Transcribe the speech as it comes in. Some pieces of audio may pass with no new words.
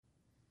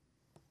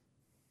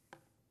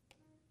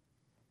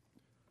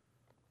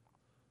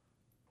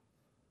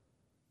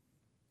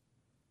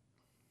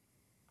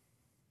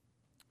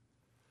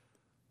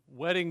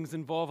Weddings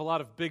involve a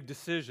lot of big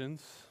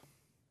decisions.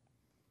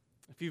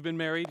 If you've been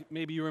married,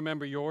 maybe you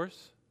remember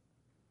yours.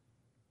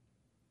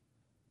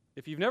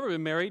 If you've never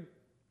been married,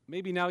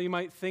 maybe now you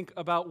might think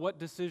about what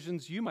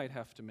decisions you might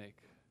have to make.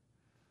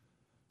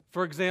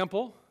 For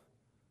example,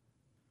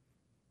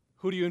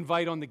 who do you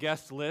invite on the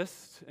guest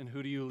list and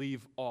who do you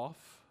leave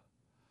off?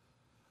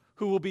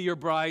 Who will be your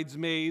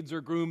bridesmaids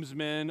or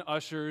groomsmen,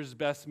 ushers,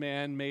 best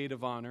man, maid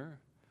of honor?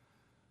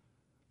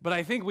 But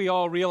I think we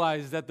all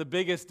realize that the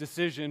biggest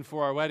decision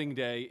for our wedding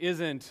day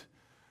isn't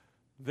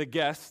the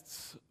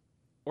guests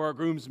or our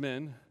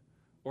groomsmen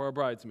or our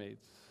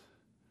bridesmaids.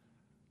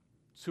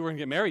 It's who we're going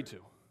to get married to.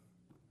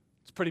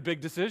 It's a pretty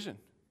big decision.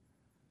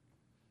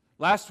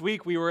 Last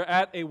week we were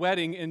at a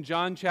wedding in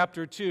John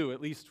chapter 2. At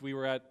least we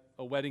were at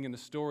a wedding in the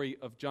story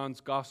of John's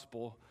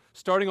gospel,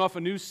 starting off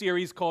a new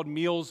series called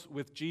Meals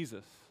with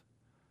Jesus.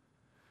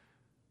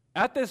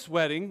 At this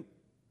wedding,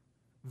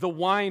 the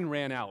wine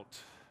ran out.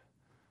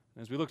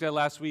 As we looked at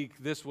last week,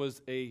 this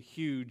was a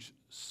huge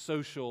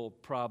social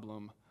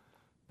problem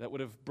that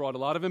would have brought a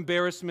lot of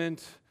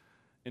embarrassment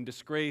and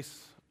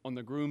disgrace on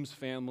the groom's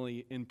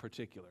family in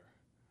particular.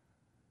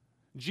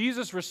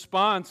 Jesus'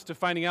 response to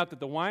finding out that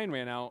the wine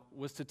ran out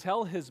was to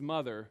tell his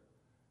mother,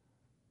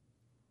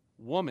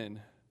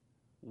 "Woman,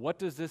 what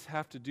does this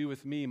have to do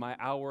with me? My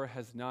hour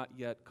has not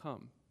yet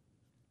come."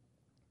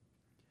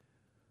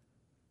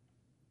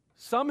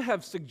 Some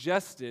have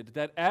suggested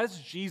that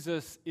as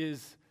Jesus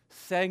is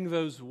saying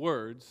those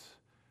words,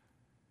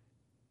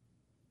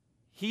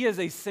 he is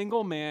a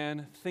single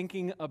man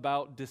thinking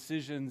about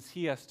decisions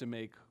he has to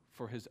make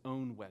for his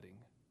own wedding,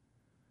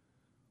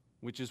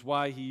 which is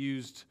why he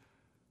used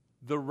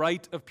the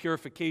rite of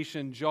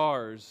purification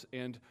jars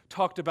and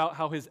talked about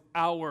how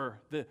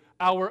the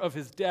hour of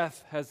his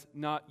death has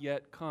not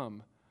yet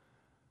come.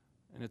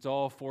 And it's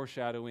all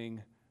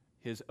foreshadowing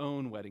his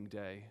own wedding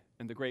day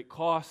and the great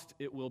cost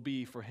it will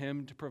be for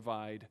him to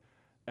provide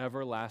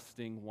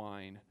everlasting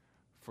wine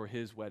for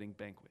his wedding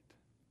banquet.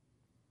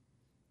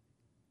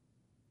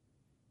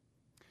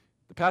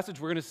 The passage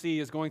we're going to see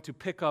is going to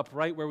pick up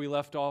right where we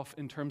left off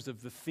in terms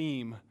of the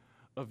theme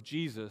of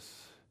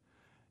Jesus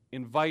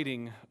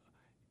inviting,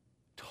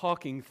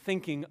 talking,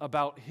 thinking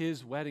about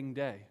his wedding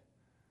day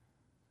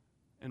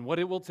and what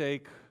it will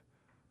take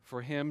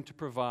for him to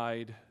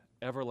provide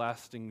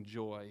everlasting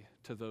joy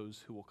to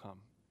those who will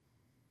come.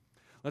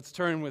 Let's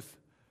turn with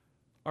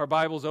our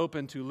Bibles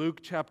open to Luke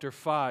chapter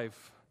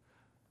 5.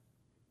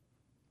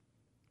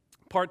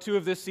 Part 2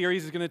 of this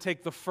series is going to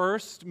take the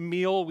first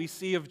meal we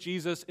see of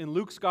Jesus in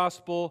Luke's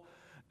gospel,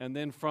 and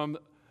then from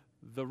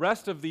the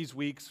rest of these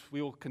weeks,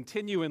 we will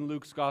continue in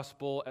Luke's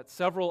gospel at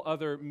several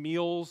other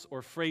meals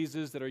or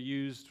phrases that are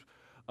used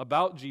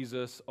about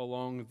Jesus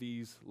along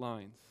these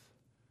lines.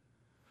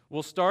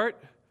 We'll start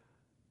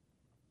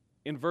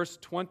in verse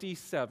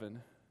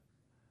 27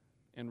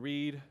 and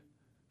read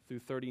through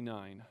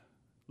 39.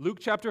 Luke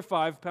chapter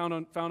 5, found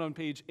on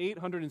page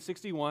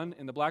 861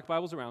 in the black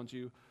Bibles around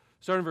you.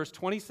 Start in verse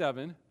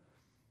 27,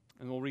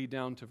 and we'll read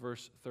down to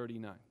verse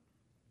 39.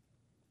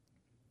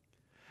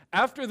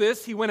 After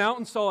this, he went out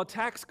and saw a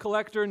tax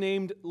collector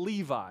named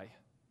Levi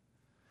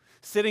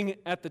sitting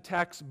at the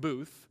tax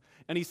booth,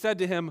 and he said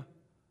to him,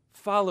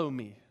 "Follow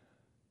me."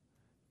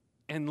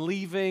 And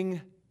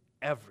leaving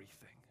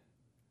everything,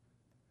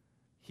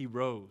 he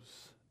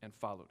rose and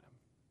followed him.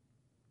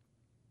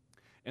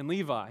 And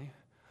Levi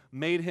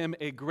made him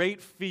a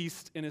great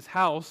feast in his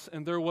house,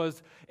 and there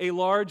was a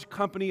large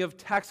company of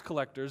tax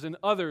collectors and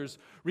others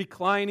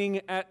reclining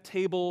at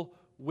table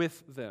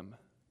with them.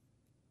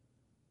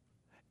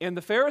 And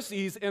the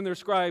Pharisees and their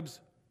scribes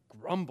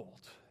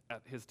grumbled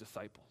at his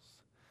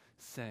disciples,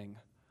 saying,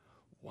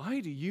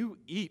 "Why do you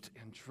eat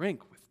and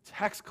drink with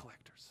tax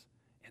collectors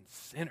and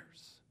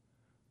sinners?"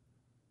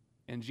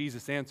 And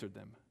Jesus answered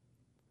them,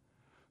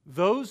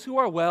 "Those who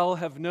are well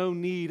have no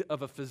need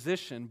of a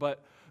physician,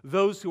 but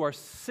those who are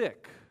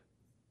sick.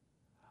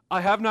 I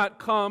have not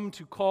come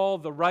to call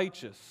the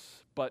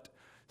righteous, but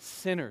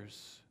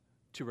sinners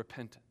to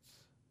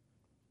repentance."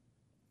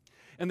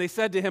 And they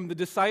said to him, "The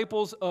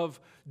disciples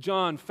of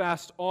John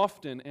fast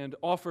often and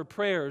offer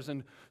prayers,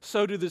 and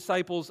so do the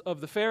disciples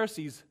of the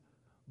Pharisees,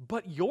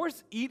 but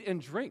yours eat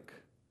and drink."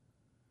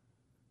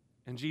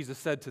 And Jesus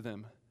said to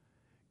them,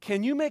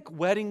 "Can you make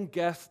wedding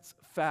guests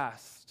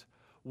fast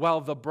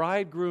while the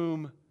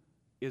bridegroom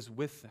is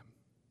with them?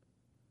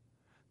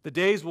 The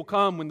days will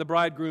come when the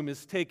bridegroom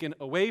is taken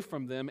away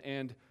from them,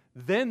 and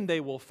then they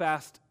will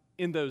fast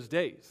in those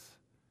days."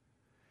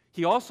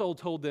 He also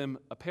told them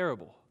a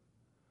parable.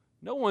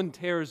 "No one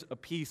tears a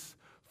piece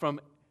from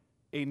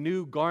a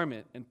new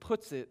garment and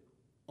puts it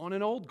on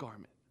an old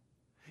garment.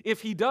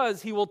 If he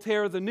does, he will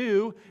tear the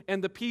new,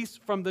 and the piece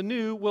from the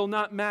new will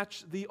not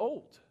match the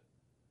old.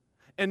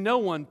 And no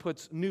one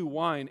puts new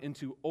wine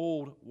into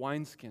old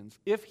wineskins.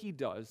 If he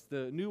does,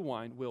 the new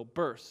wine will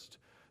burst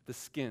the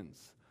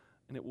skins,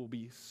 and it will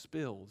be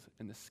spilled,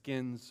 and the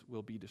skins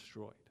will be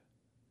destroyed.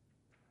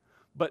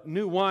 But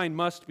new wine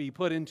must be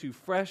put into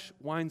fresh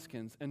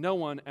wineskins, and no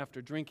one,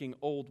 after drinking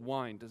old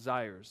wine,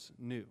 desires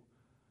new.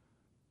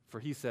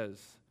 For he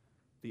says,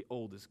 the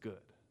old is good.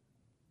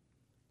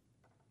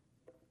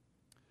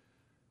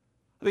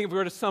 I think if we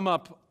were to sum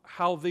up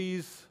how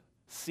these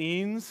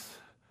scenes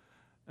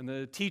and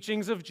the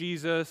teachings of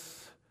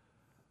Jesus,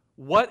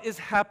 what is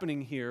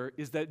happening here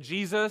is that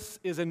Jesus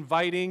is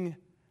inviting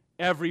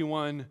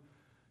everyone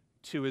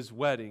to his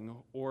wedding.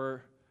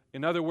 Or,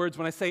 in other words,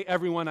 when I say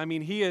everyone, I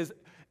mean he is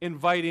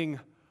inviting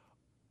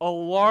a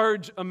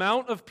large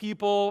amount of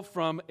people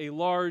from a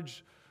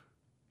large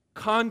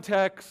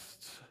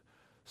context,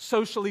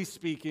 socially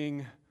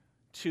speaking,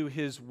 to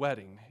his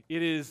wedding.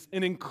 It is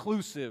an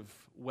inclusive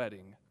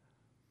wedding.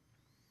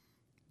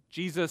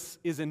 Jesus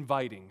is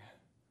inviting.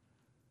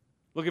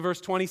 Look at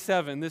verse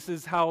 27. This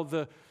is how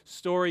the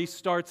story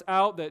starts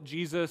out, that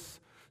Jesus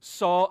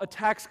saw a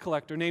tax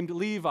collector named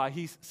Levi.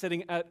 He's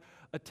sitting at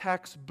a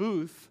tax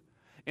booth,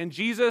 and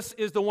Jesus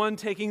is the one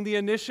taking the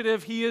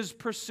initiative. He is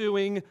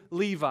pursuing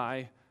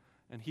Levi,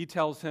 and he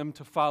tells him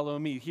to follow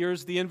me.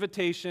 Here's the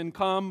invitation,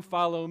 come,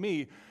 follow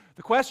me.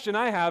 The question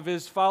I have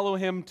is, follow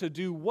him to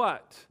do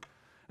what?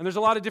 And there's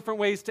a lot of different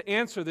ways to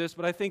answer this,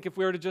 but I think if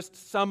we were to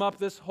just sum up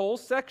this whole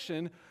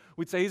section,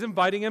 we'd say he's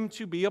inviting him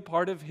to be a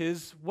part of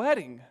his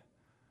wedding.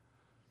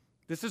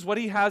 This is what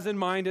he has in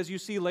mind, as you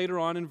see later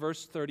on in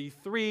verse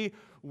 33,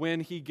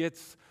 when he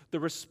gets the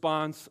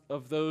response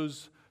of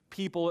those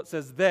people. It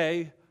says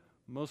they,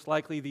 most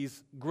likely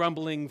these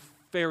grumbling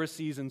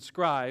Pharisees and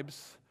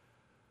scribes,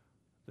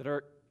 that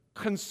are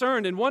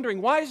concerned and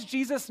wondering, why is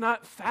Jesus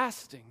not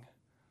fasting?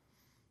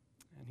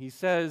 And he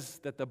says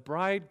that the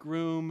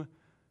bridegroom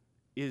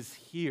is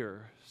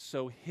here,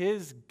 so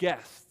his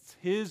guests,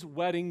 his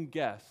wedding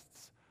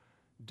guests,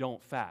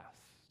 don't fast.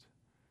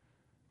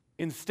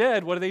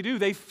 Instead, what do?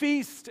 They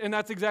feast, and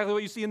that's exactly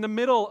what you see in the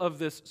middle of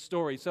this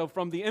story. So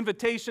from the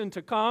invitation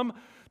to come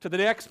to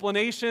the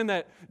explanation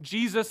that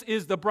Jesus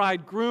is the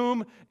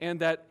bridegroom and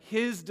that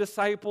his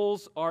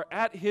disciples are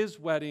at his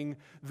wedding,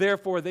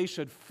 therefore they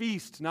should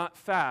feast, not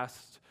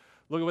fast.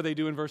 Look at what they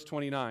do in verse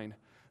 29.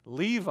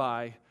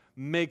 Levi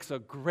makes a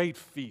great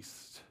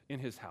feast in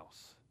his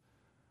house.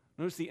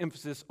 Notice the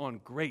emphasis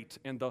on great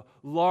and the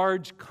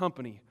large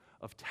company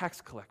of tax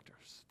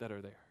collectors that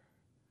are there.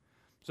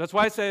 So that's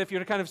why I say, if you're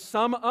to kind of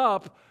sum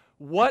up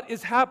what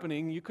is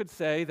happening, you could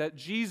say that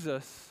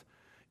Jesus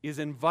is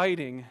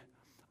inviting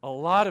a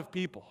lot of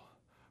people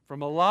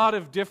from a lot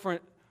of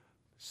different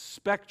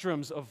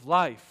spectrums of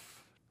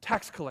life,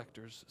 tax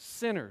collectors,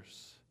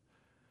 sinners.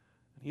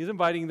 He's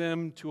inviting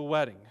them to a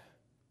wedding.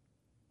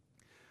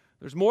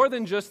 There's more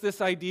than just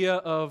this idea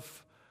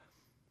of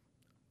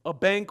a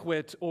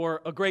banquet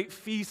or a great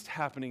feast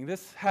happening.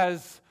 This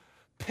has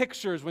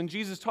pictures. When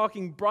Jesus is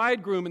talking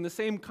bridegroom in the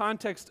same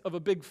context of a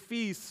big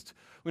feast,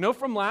 we know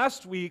from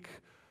last week,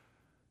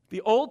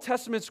 the Old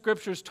Testament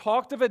scriptures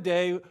talked of a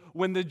day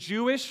when the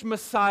Jewish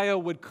Messiah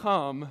would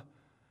come,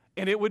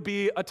 and it would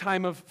be a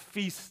time of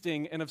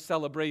feasting and of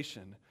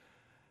celebration.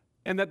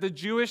 And that the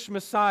Jewish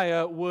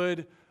Messiah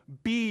would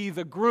be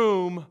the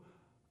groom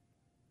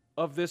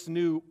of this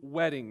new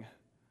wedding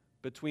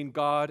between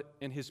God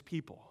and his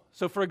people.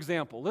 So for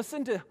example,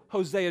 listen to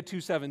Hosea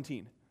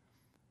 2:17.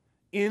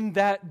 In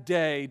that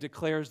day,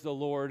 declares the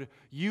Lord,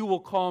 you will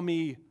call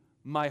me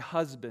my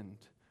husband,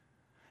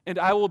 and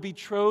I will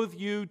betroth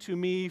you to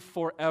me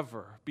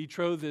forever.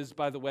 Betroth is,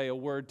 by the way, a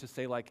word to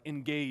say like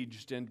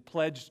engaged and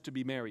pledged to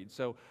be married.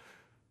 So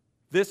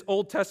this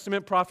Old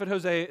Testament prophet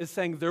Hosea is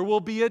saying, there will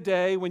be a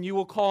day when you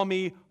will call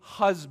me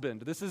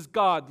husband. This is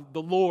God,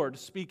 the Lord,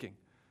 speaking.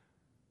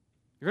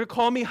 You're going to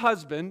call me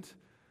husband,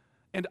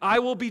 and I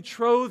will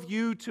betroth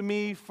you to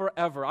me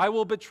forever. I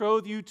will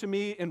betroth you to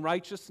me in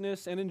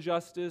righteousness and in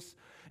justice,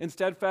 in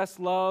steadfast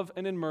love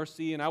and in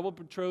mercy, and I will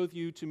betroth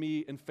you to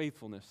me in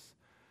faithfulness,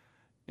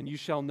 and you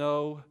shall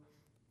know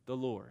the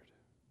Lord.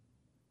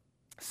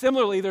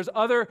 Similarly, there's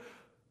other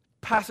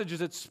passages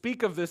that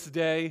speak of this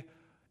day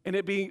and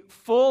it being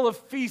full of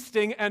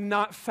feasting and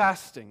not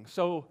fasting.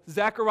 So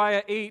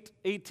Zechariah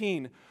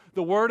 8:18,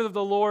 the word of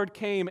the Lord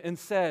came and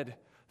said,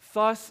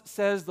 thus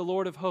says the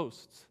Lord of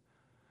hosts,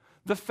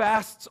 the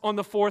fasts on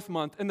the 4th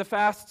month, and the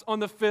fasts on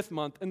the 5th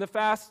month, and the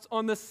fasts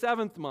on the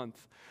 7th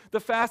month, the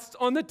fasts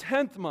on the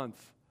 10th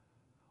month,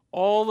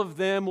 all of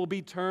them will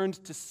be turned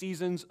to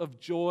seasons of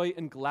joy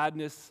and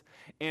gladness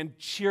and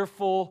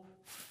cheerful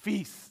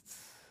feasts.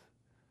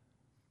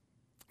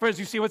 Friends,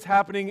 you see what's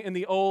happening in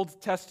the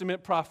Old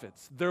Testament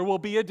prophets. There will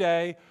be a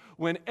day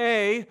when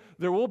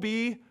there will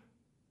be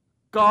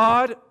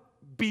God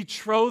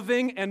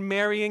betrothing and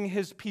marrying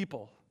his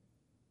people.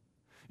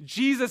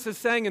 Jesus is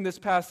saying in this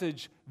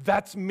passage,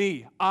 that's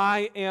me.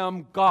 I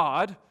am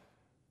God,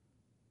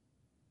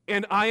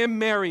 and I am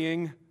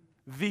marrying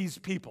these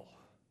people.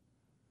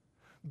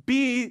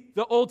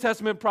 The Old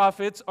Testament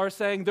prophets are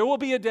saying there will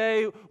be a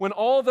day when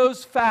all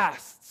those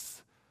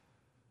fasts,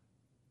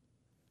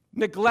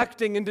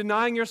 neglecting and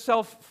denying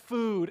yourself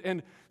food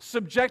and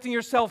subjecting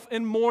yourself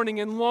in mourning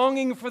and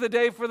longing for the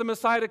day for the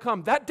Messiah to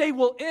come, that day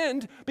will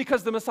end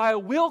because the Messiah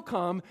will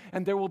come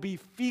and there will be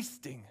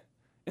feasting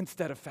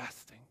instead of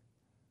fasting.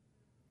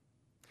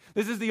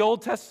 This is the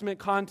Old Testament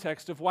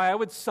context of why I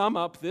would sum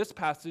up this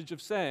passage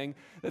of saying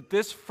that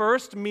this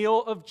first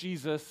meal of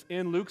Jesus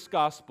in Luke's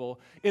gospel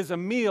is a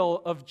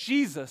meal of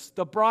Jesus,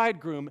 the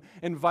bridegroom,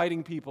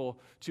 inviting people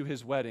to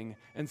his wedding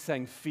and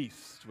saying,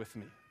 "Feast with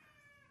me."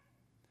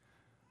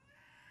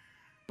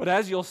 But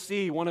as you'll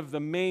see, one of the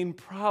main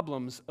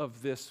problems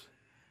of this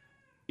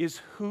is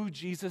who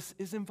Jesus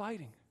is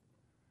inviting.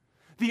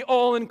 The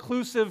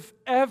all-inclusive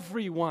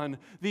everyone,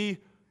 the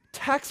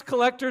tax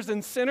collectors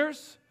and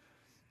sinners.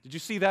 Did you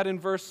see that in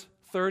verse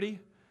 30?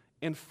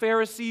 And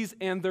Pharisees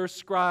and their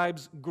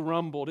scribes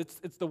grumbled.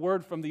 It's the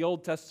word from the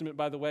Old Testament,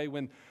 by the way,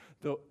 when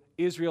the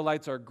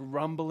Israelites are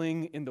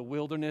grumbling in the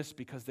wilderness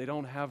because they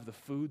don't have the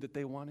food that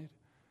they wanted.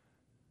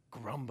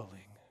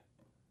 Grumbling.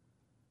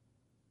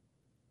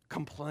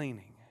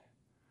 Complaining.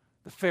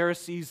 The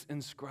Pharisees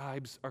and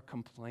scribes are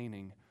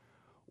complaining.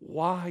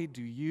 Why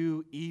do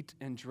you eat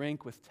and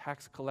drink with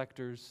tax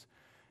collectors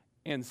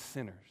and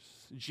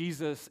sinners?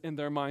 Jesus, in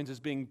their minds, is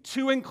being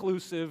too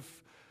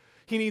inclusive.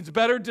 He needs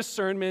better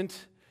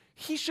discernment.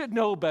 He should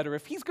know better.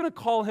 If he's going to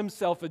call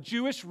himself a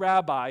Jewish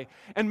rabbi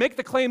and make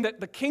the claim that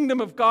the kingdom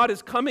of God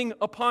is coming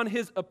upon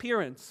his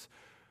appearance,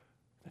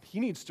 that he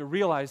needs to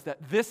realize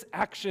that this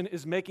action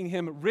is making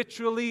him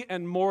ritually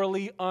and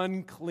morally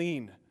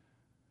unclean.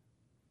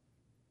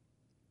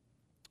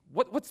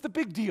 What's the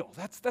big deal?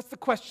 That's the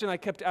question I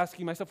kept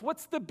asking myself.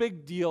 What's the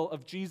big deal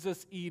of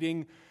Jesus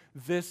eating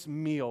this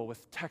meal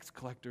with tax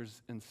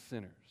collectors and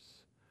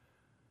sinners?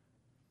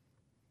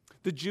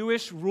 The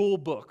Jewish rule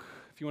book,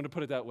 if you want to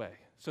put it that way.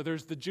 So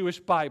there's the Jewish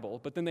Bible,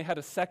 but then they had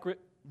a separate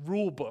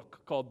rule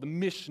book called the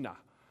Mishnah.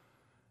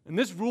 And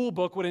this rule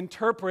book would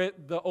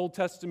interpret the Old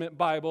Testament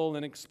Bible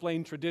and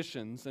explain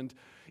traditions. And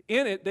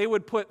in it, they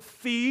would put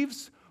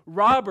thieves,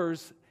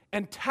 robbers,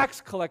 and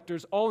tax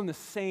collectors all in the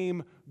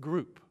same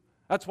group.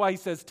 That's why he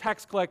says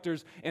tax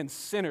collectors and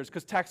sinners,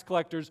 because tax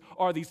collectors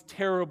are these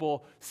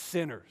terrible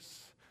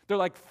sinners. They're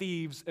like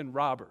thieves and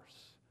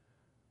robbers.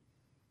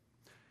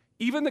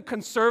 Even the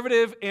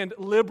conservative and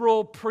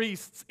liberal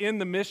priests in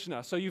the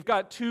Mishnah, so you've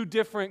got two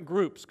different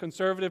groups,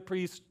 conservative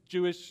priests,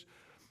 Jewish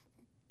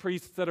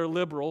priests that are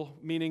liberal,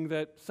 meaning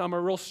that some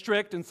are real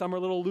strict and some are a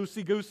little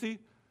loosey-goosey.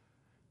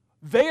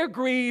 They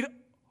agreed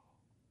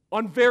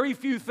on very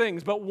few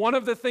things, but one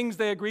of the things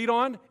they agreed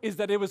on is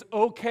that it was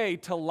okay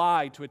to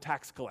lie to a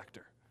tax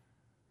collector.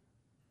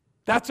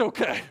 That's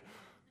okay.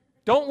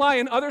 Don't lie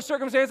in other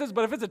circumstances,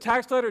 but if it's a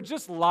tax collector,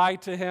 just lie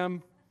to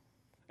him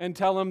and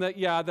tell him that,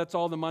 yeah, that's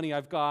all the money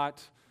I've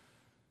got.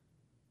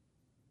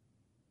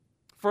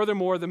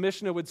 Furthermore, the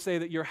Mishnah would say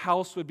that your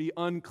house would be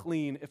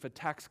unclean if a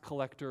tax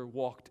collector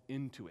walked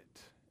into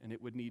it, and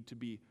it would need to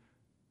be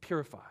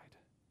purified.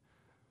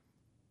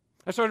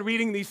 I started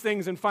reading these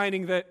things and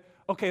finding that,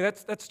 okay,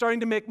 that's starting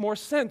to make more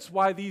sense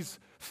why these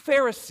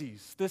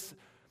Pharisees, this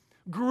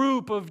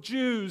group of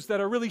Jews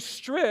that are really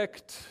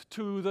strict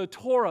to the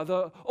Torah,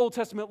 the Old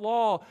Testament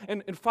law,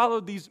 and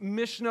followed these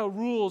Mishnah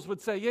rules,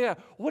 would say, yeah,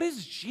 what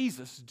is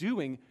Jesus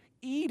doing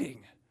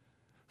eating,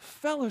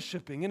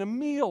 fellowshipping in a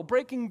meal,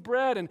 breaking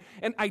bread,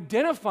 and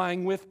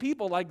identifying with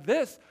people like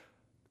this?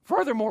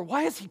 Furthermore,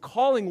 why is he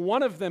calling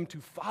one of them to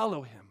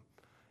follow him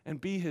and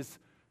be his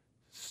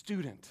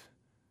student?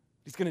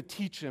 He's going to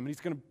teach him, and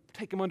he's going to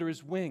take him under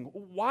his wing.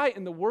 Why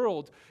in the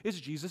world is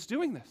Jesus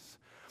doing this?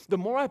 The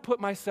more I put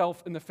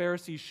myself in the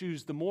Pharisees'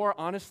 shoes, the more,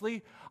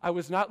 honestly, I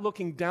was not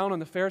looking down on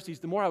the Pharisees,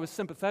 the more I was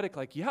sympathetic,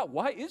 like, yeah,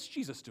 why is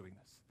Jesus doing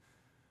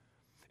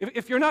this?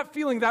 If you're not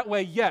feeling that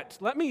way yet,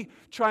 let me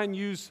try and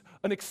use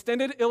an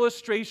extended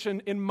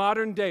illustration in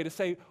modern day to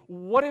say,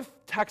 what if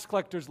tax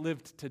collectors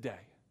lived today?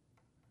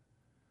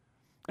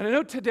 And I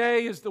know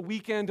today is the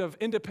weekend of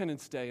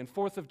Independence Day and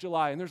 4th of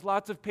July, and there's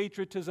lots of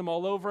patriotism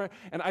all over,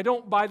 and I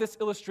don't, by this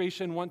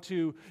illustration, want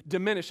to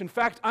diminish. In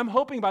fact, I'm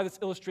hoping by this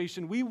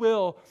illustration we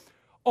will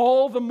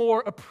all the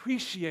more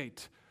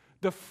appreciate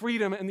the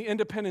freedom and the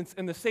independence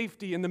and the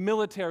safety and the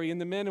military and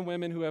the men and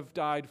women who have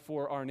died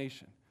for our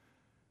nation.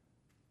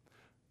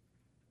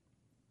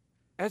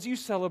 As you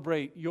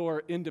celebrate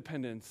your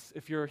independence,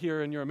 if you're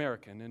here and you're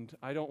American, and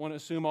I don't want to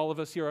assume all of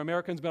us here are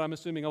Americans, but I'm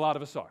assuming a lot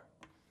of us are,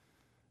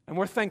 and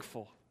we're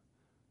thankful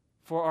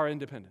for our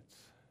independence.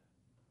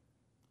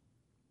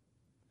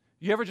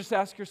 You ever just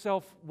ask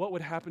yourself, what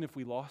would happen if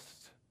we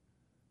lost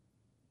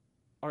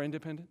our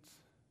independence?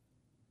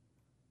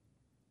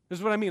 This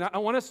is what I mean. I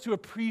want us to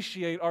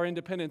appreciate our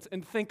independence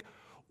and think,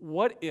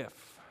 what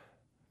if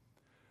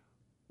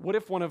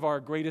one of our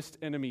greatest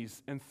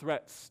enemies and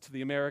threats to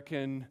the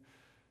American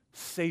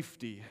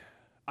safety,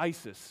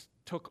 ISIS,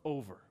 took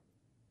over?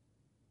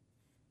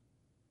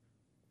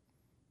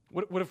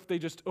 What if they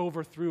just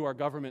overthrew our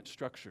government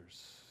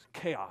structures?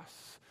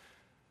 Chaos,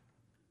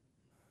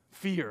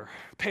 fear,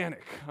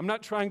 panic. I'm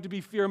not trying to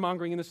be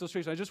fear-mongering in this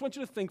illustration. I just want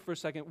you to think for a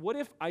second, what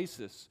if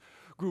ISIS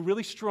grew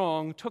really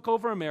strong, took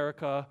over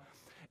America,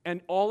 and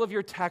all of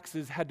your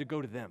taxes had to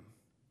go to them?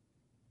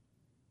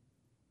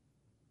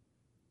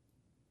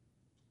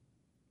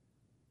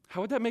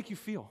 How would that make you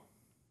feel?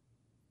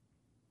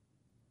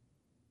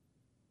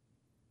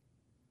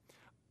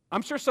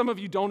 I'm sure some of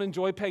you don't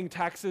enjoy paying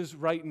taxes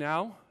right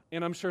now.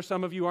 and I'm sure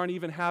some of you aren't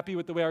even happy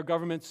with the way our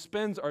government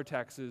spends our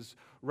taxes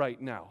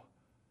right now.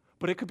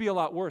 But it could be a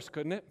lot worse,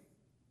 couldn't it?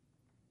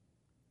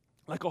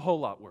 Like a whole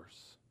lot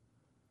worse.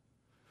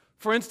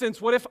 For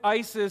instance, what if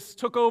ISIS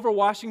took over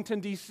Washington,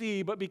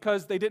 D.C., but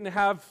because they didn't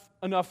have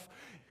enough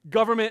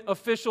government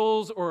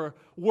officials or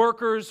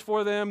workers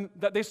for them,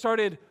 that they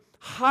started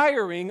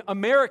hiring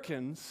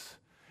Americans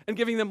and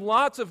giving them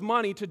lots of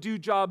money to do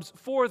jobs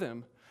for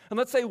them? And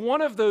let's say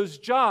one of those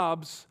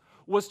jobs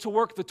was to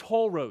work the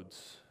toll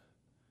roads.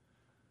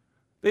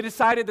 They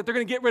decided that they're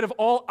going to get rid of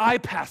all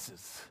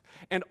I-passes,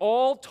 and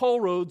all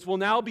toll roads will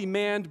now be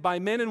manned by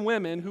men and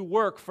women who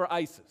work for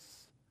ISIS.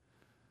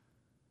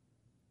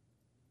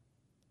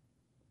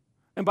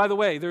 And by the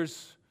way,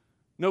 there's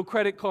no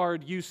credit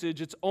card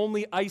usage. It's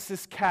only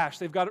ISIS cash.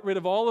 They've got rid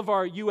of all of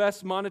our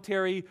U.S.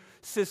 monetary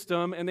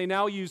system, and they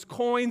now use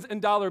coins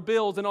and dollar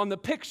bills. And on the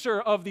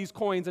picture of these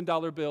coins and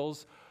dollar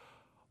bills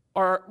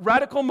are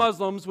radical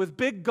Muslims with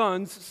big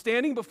guns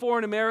standing before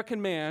an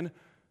American man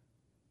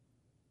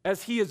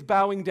as he is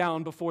bowing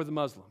down before the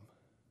Muslim.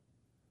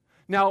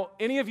 Now,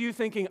 any of you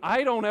thinking,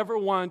 I don't ever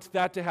want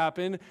that to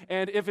happen,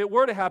 and if it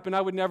were to happen,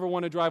 I would never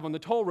want to drive on the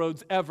toll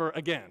roads ever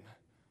again.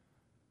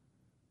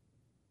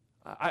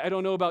 I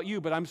don't know about you,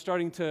 but I'm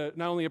starting to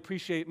not only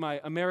appreciate my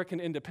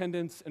American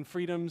independence and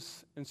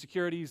freedoms and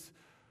securities,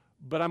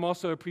 but I'm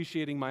also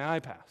appreciating my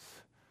I-pass.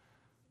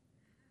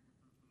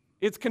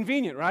 It's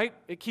convenient, right?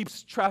 It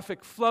keeps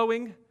traffic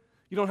flowing.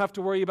 You don't have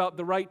to worry about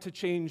the right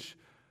change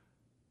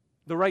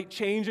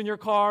in your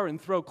car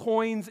and throw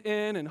coins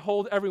in and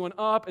hold everyone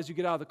up as you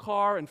get out of the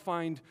car and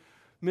find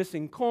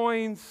missing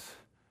coins.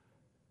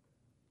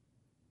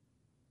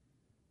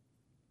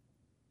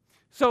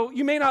 So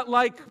you may not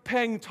like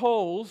paying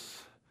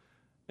tolls,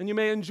 and you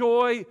may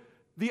enjoy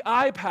the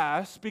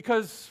I-pass,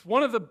 because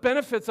one of the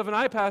benefits of an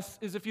I-pass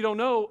is if you don't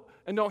know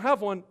and don't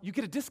have one, you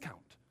get a discount.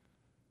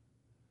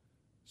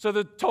 So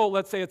the toll,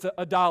 let's say it's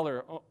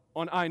 $1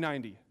 on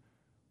I-90.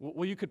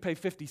 Well, you could pay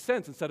 50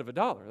 cents instead of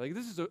 $1. Like,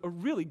 this is a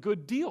really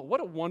good deal. What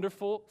a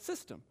wonderful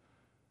system.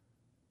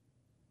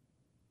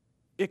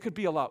 It could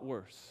be a lot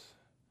worse.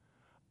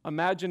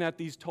 Imagine at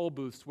these toll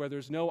booths where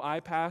there's no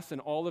I-pass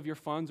and all of your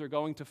funds are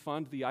going to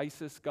fund the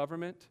ISIS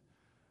government.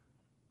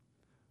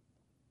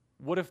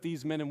 What if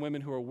these men and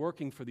women who are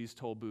working for these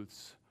toll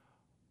booths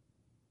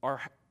are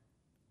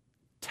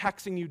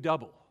taxing you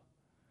double?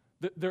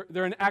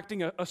 They're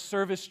enacting a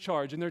service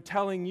charge, and they're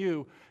telling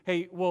you,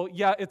 hey, well,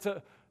 yeah, it's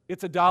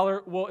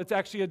 $1. Well, it's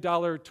actually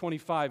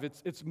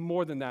 $1.25. It's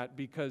more than that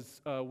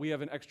because we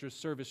have an extra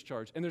service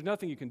charge. And there's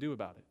nothing you can do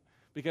about it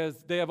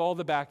because they have all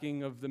the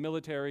backing of the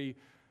military.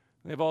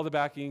 They have all the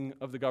backing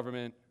of the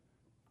government,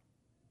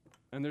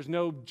 and there's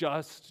no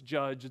just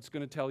judge that's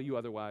going to tell you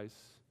otherwise.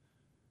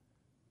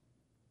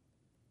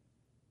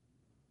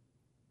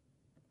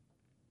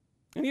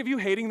 Any of you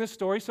hating this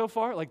story so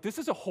far? Like, this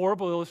is a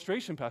horrible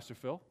illustration, Pastor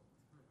Phil.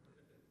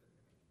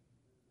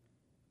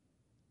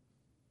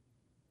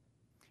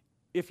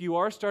 If you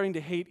are starting to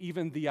hate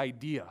even the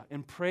idea,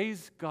 and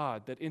praise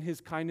God that in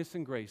His kindness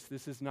and grace,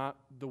 this is not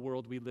the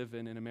world we live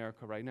in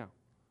America right now.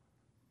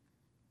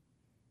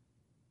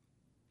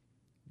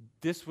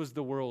 This was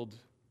the world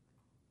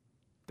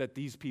that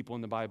these people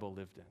in the Bible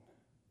lived in.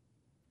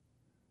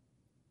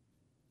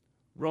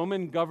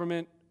 Roman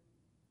government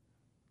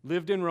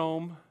lived in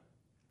Rome,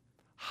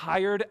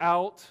 hired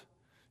out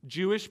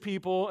Jewish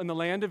people in the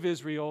land of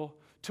Israel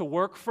to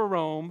work for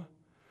Rome,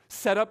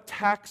 set up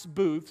tax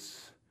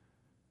booths.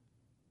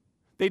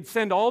 They'd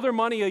send all their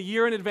money a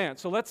year in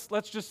advance. So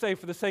let's just say,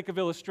 for the sake of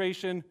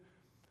illustration,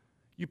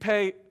 you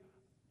pay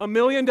 $1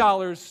 million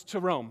to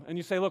Rome, and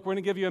you say, look, we're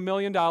going to give you $1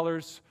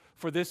 million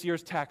for this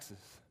year's taxes.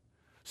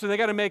 So they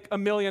got to make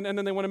 $1 million, and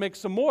then they want to make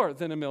some more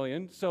than $1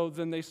 million. So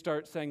then they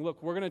start saying,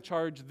 look, we're going to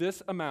charge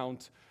this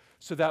amount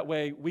so that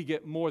way we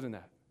get more than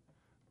that.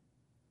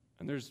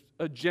 And there's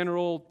a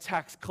general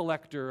tax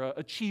collector,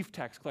 a chief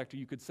tax collector,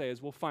 you could say,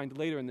 as we'll find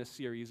later in this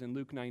series in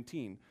Luke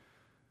 19,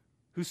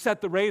 who set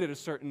the rate at a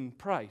certain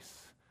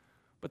price.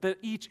 But that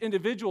each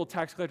individual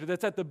tax collector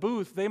that's at the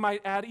booth, they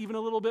might add even a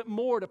little bit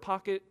more to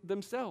pocket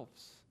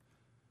themselves.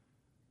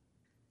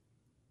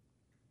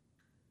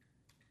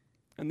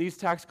 And these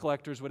tax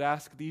collectors would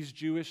ask these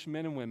Jewish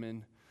men and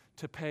women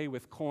to pay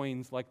with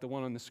coins like the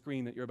one on the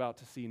screen that you're about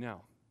to see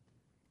now.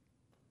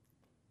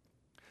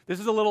 This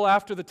is a little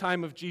after the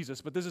time of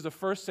Jesus, but this is a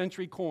first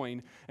century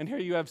coin. And here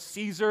you have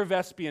Caesar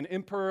Vespasian,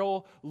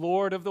 imperial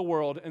lord of the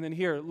world. And then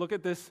here, look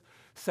at this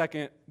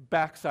second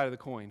back side of the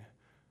coin.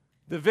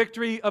 The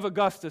victory of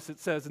Augustus, it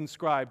says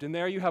inscribed. And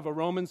there you have a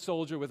Roman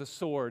soldier with a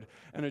sword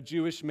and a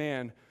Jewish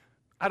man.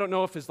 I don't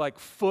know if his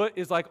foot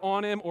is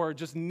on him or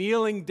just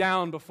kneeling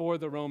down before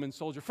the Roman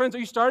soldier. Friends, are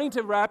you starting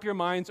to wrap your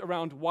minds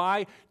around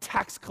why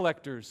tax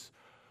collectors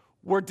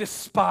were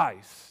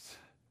despised,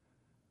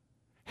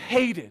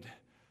 hated?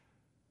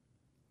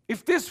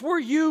 If this were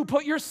you,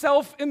 put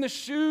yourself in the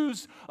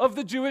shoes of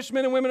the Jewish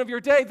men and women of your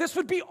day. This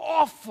would be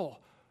awful,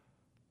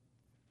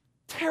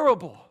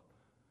 terrible,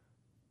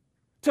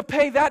 to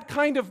pay that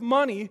kind of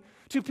money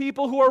to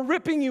people who are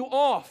ripping you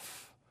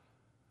off,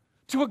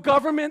 to a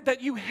government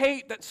that you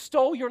hate, that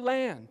stole your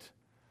land.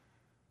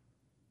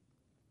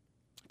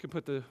 You can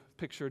put the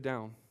picture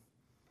down.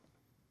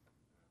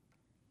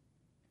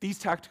 These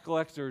tax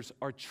collectors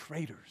are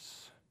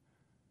traitors.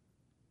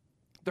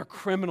 They're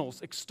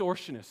criminals,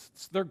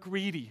 extortionists. They're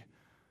greedy.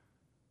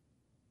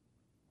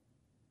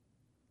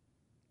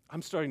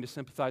 I'm starting to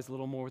sympathize a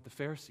little more with the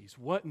Pharisees.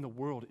 What in the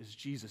world is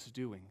Jesus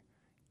doing?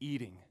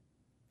 Eating.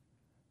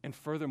 And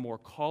furthermore,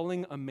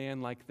 calling a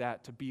man like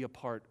that to be a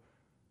part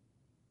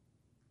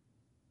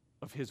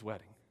of his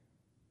wedding.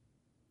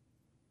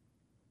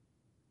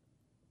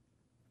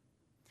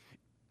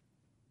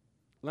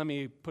 Let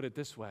me put it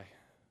this way.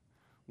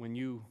 When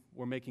you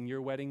were making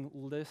your wedding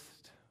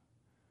list,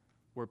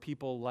 were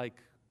people like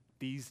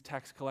these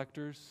tax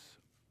collectors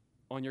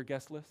on your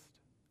guest list?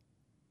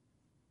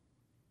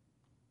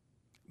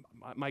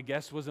 My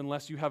guess was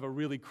unless you have a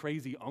really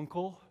crazy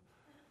uncle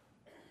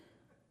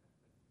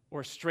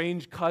or a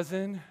strange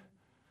cousin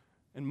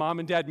and mom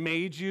and dad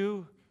made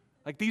you,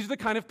 like these are the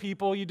kind of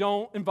people you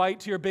don't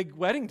invite to your big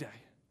wedding day.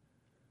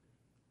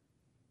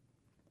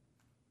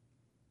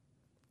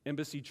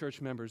 Embassy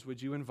Church members,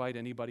 would you invite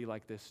anybody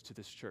like this to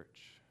this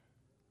church?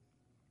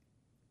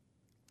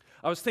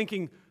 I was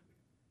thinking,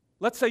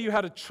 let's say you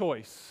had a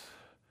choice.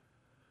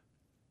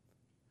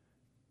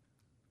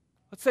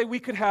 Let's say we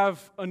could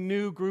have a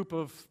new group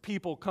of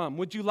people come.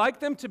 Would you like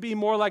them to be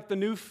more like the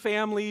new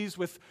families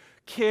with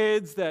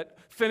kids that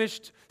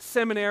finished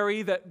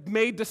seminary, that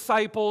made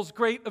disciples,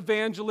 great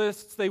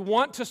evangelists? They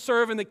want to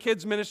serve in the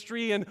kids'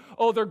 ministry, and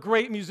they're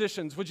great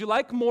musicians. Would you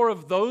like more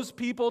of those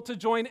people to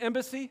join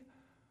Embassy?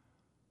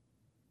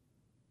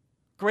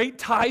 Great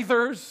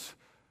tithers?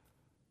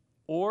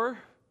 Or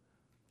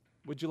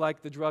would you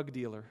like the drug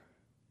dealer,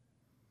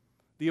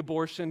 the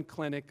abortion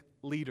clinic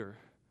leader,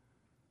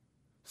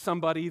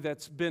 somebody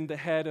that's been the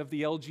head of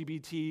the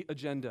LGBT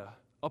agenda,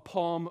 a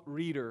palm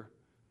reader,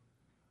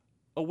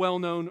 a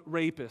well-known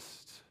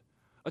rapist,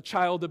 a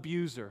child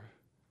abuser?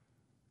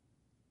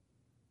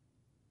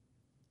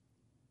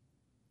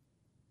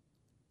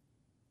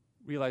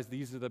 Realize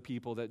these are the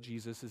people that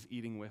Jesus is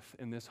eating with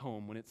in this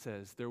home when it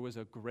says, there was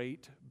a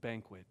great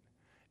banquet,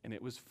 and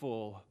it was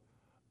full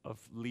of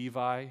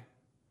Levi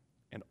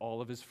and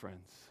all of his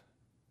friends.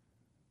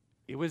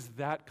 It was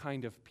that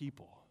kind of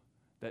people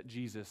that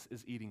Jesus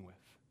is eating with.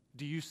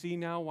 Do you see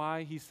now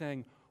why he's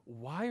saying,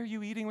 why are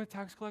you eating with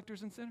tax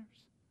collectors and sinners?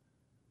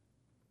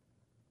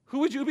 Who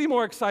would you be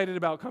more excited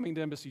about coming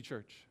to Embassy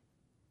Church?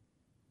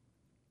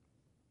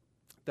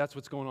 That's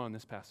what's going on in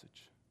this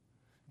passage.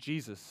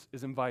 Jesus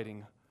is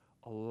inviting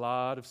a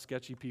lot of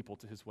sketchy people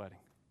to his wedding.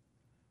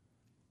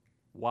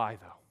 Why,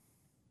 though?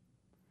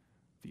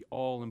 The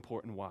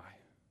all-important why.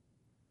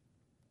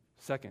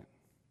 Second,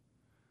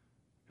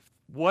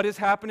 what is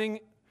happening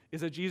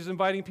is that Jesus is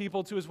inviting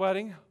people to his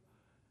wedding.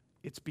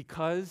 It's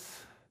because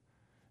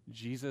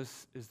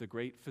Jesus is the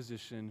great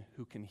physician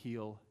who can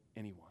heal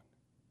anyone.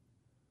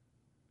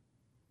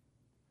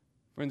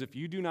 Friends, if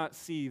you do not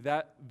see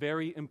that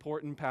very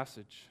important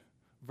passage,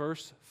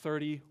 verse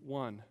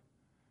 31,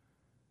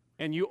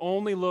 and you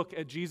only look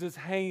at Jesus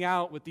hanging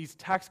out with these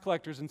tax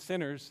collectors and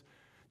sinners,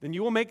 then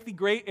you will make the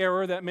great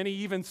error that many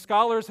even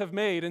scholars have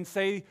made and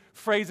say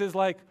phrases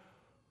like,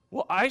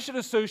 well, I should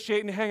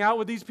associate and hang out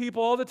with these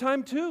people all the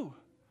time too.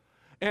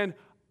 And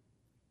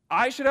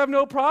I should have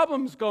no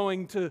problems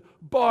going to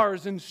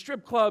bars and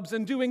strip clubs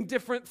and doing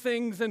different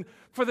things and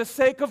for the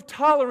sake of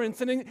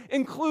tolerance and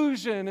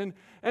inclusion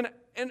and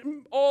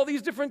all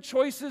these different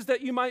choices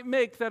that you might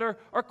make that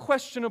are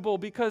questionable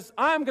because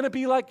I'm going to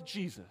be like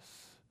Jesus.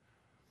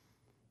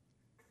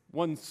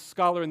 One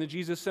scholar in the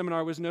Jesus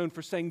Seminar was known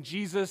for saying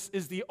Jesus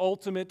is the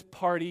ultimate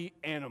party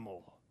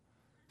animal.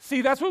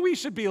 See, that's what we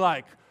should be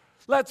like.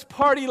 Let's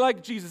party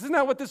like Jesus. Isn't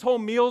that what this whole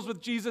Meals with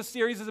Jesus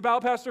series is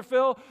about, Pastor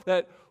Phil?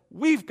 That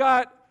we've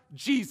got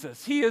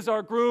Jesus. He is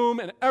our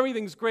groom, and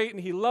everything's great, and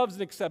he loves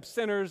and accepts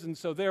sinners, and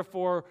so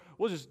therefore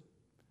we'll just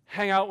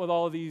hang out with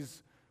all of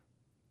these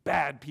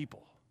bad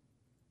people.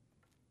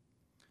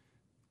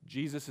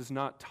 Jesus is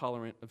not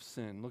tolerant of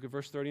sin. Look at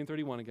verse 30 and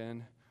 31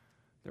 again.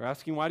 They're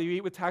asking, why do you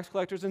eat with tax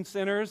collectors and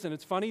sinners? And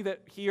it's funny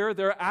that here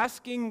they're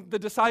asking the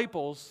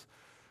disciples,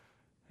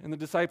 and the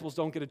disciples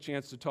don't get a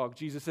chance to talk.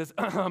 Jesus says,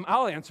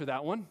 I'll answer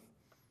that one.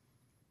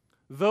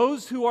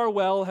 Those who are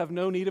well have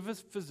no need of a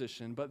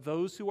physician, but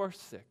those who are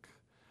sick.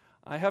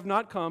 I have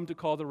not come to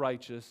call the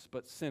righteous,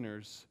 but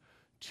sinners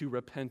to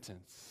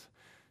repentance.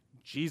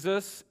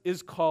 Jesus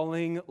is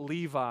calling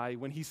Levi,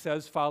 when he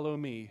says, follow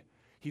me,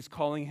 he's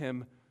calling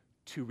him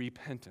to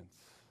repentance.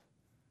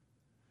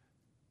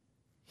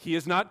 He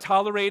is not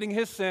tolerating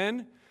his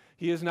sin.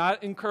 He is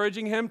not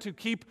encouraging him to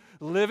keep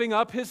living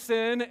up his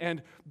sin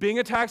and being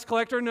a tax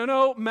collector.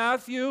 No,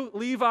 Matthew,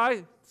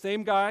 Levi,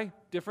 same guy,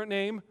 different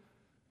name.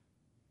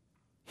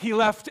 He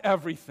left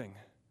everything,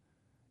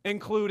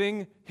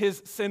 including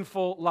his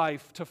sinful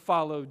life, to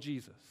follow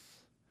Jesus.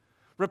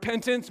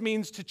 Repentance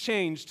means to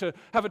change, to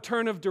have a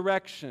turn of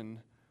direction.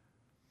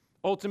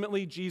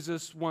 Ultimately,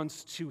 Jesus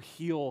wants to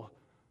heal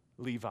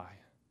Levi.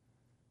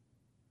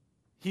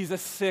 He's a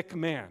sick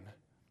man.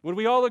 Would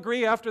we all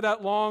agree after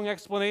that long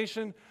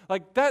explanation?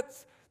 Like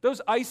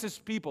those ISIS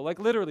people, like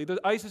literally, the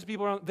ISIS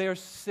people around, they are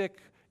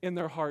sick in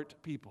their heart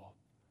people.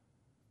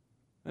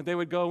 And they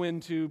would go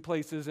into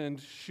places and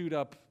shoot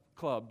up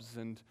clubs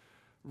and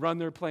run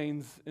their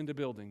planes into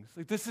buildings.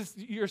 Like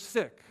you're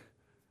sick.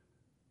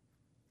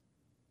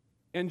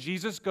 And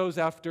Jesus goes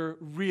after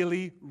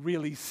really,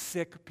 really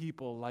sick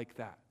people like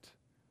that.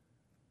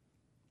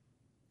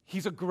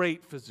 He's a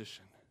great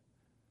physician.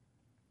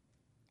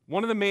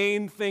 One of the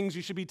main things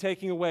you should be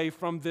taking away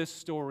from this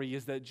story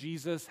is that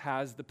Jesus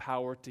has the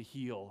power to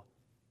heal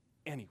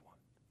anyone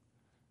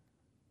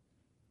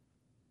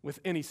with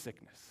any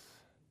sickness.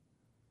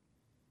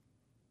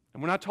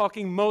 And we're not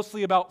talking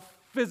mostly about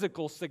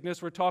physical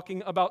sickness, we're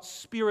talking about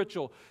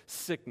spiritual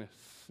sickness.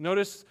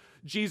 Notice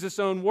Jesus'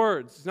 own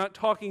words. He's not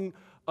talking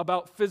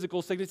about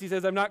physical sickness. He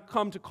says, I've not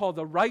come to call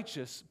the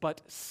righteous,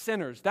 but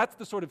sinners. That's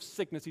the sort of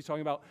sickness he's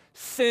talking about,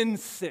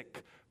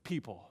 sin-sick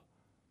people.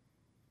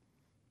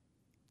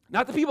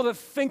 Not the people that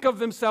think of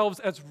themselves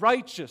as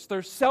righteous.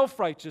 They're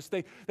self-righteous.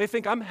 They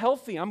think, I'm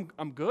healthy,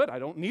 I'm good, I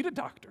don't need a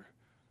doctor.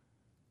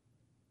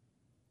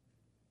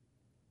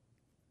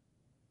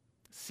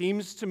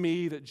 Seems to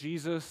me that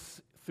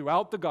Jesus,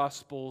 throughout the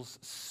Gospels,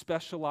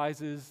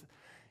 specializes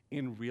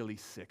in really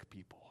sick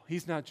people.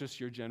 He's not just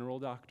your general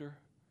doctor.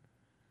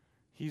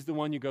 He's the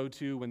one you go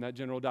to when that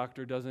general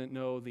doctor doesn't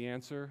know the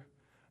answer,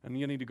 and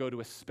you need to go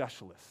to a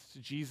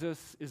specialist.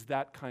 Jesus is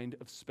that kind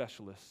of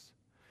specialist.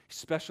 He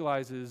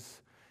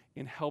specializes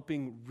in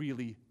helping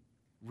really,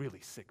 really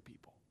sick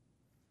people.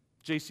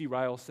 J.C.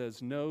 Ryle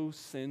says, no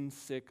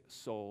sin-sick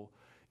soul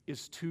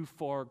is too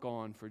far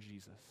gone for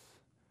Jesus.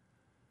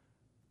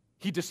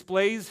 He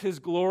displays his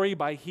glory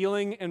by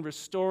healing and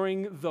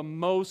restoring the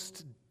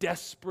most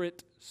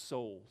desperate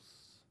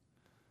souls.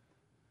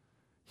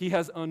 He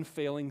has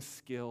unfailing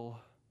skill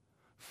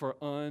for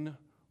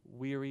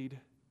unwearied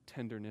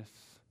tenderness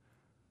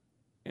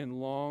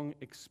and long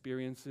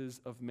experiences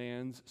of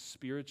man's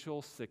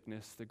spiritual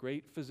sickness. The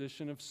great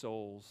physician of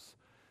souls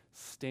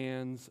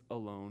stands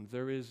alone.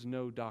 There is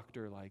no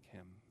doctor like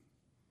him.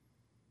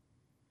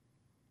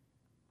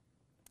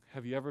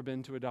 Have you ever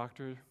been to a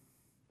doctor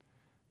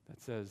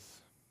that says,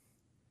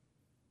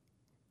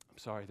 I'm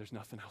sorry, there's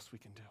nothing else we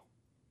can do?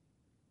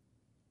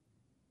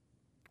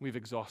 We've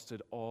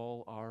exhausted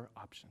all our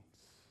options.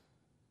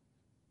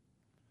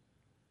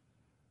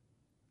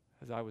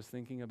 As I was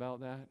thinking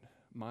about that,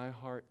 my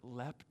heart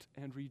leapt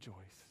and rejoiced.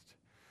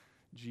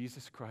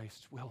 Jesus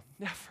Christ will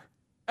never,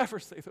 ever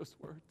say those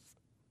words.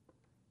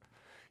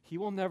 He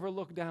will never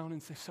look down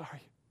and say,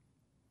 sorry,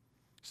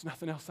 there's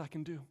nothing else I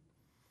can do.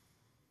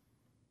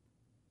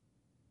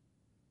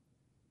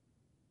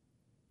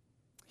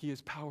 He is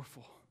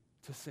powerful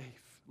to save.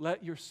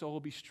 Let your soul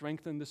be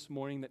strengthened this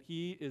morning that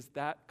he is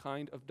that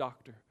kind of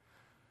doctor.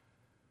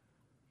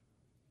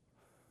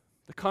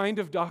 The kind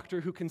of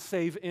doctor who can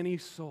save any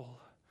soul.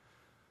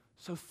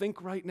 So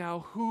think right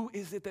now, who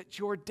is it that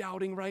you're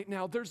doubting right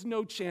now? There's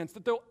no chance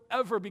that they'll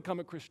ever become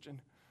a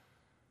Christian.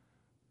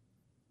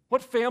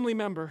 What family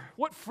member,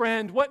 what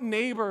friend, what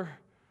neighbor,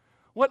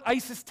 what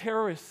ISIS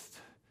terrorist?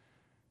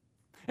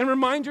 And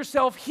remind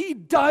yourself, he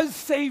does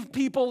save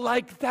people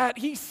like that.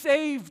 He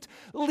saved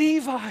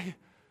Levi.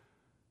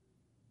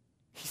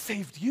 He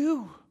saved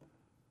you.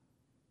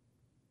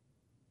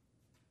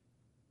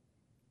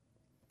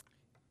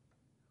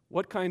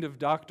 What kind of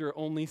doctor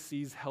only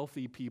sees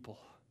healthy people?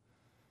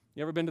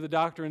 You ever been to the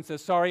doctor and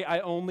says, sorry, I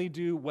only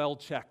do well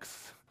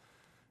checks.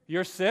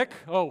 You're sick?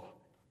 Oh,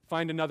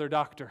 find another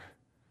doctor.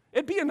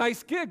 It'd be a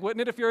nice gig,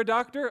 wouldn't it, if you're a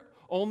doctor?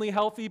 Only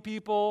healthy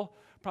people,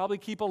 probably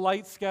keep a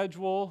light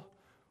schedule,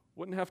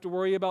 wouldn't have to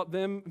worry about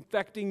them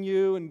infecting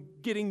you and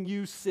getting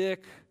you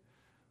sick,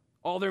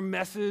 all their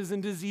messes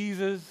and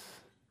diseases.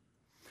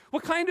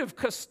 What kind of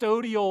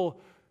custodial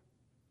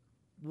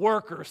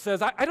worker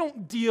says, I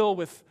don't deal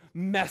with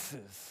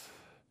messes.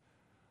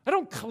 I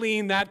don't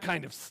clean that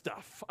kind of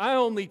stuff. I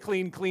only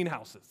clean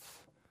houses.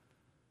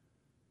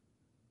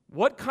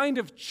 What kind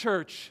of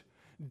church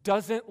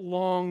doesn't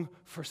long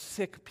for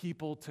sick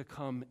people to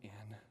come in?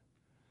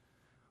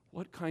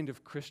 What kind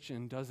of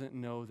Christian doesn't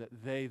know that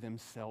they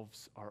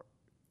themselves are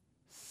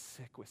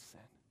sick with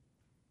sin?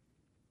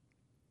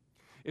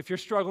 If you're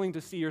struggling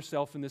to see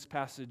yourself in this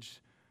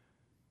passage,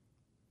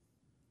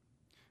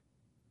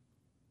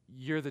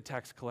 you're the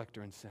tax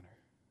collector and sinner.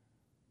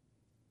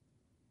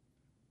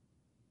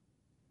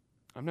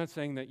 I'm not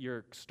saying that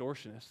you're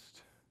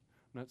extortionist.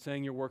 I'm not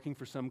saying you're working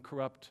for some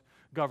corrupt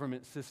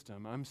government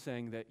system. I'm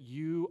saying that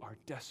you are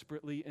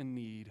desperately in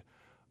need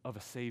of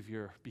a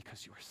Savior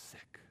because you are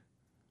sick.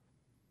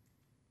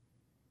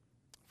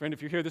 Friend,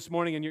 if you're here this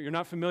morning and you're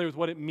not familiar with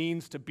what it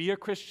means to be a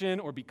Christian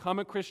or become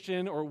a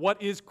Christian or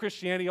what is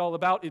Christianity all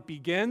about, it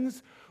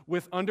begins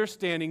with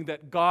understanding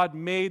that God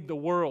made the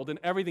world and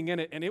everything in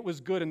it, and it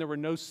was good and there were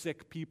no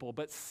sick people,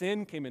 but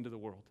sin came into the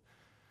world.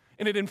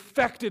 And it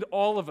infected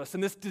all of us,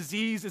 and this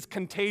disease is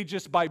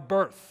contagious by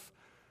birth.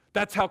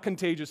 That's how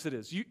contagious it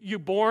is. You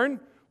born,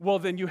 well,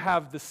 then you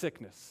have the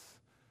sickness.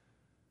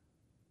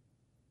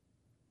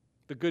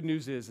 The good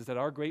news is that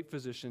our great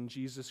physician,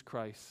 Jesus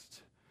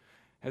Christ,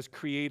 has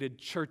created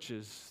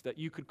churches that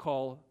you could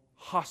call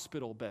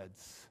hospital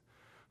beds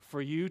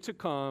for you to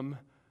come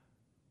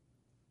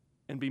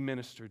and be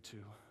ministered to.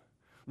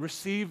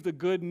 Receive the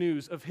good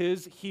news of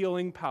his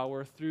healing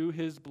power through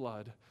his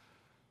blood.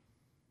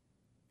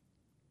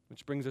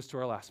 Which brings us to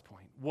our last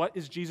point. What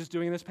is Jesus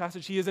doing in this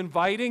passage? He is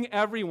inviting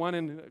everyone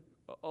and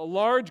a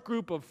large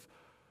group of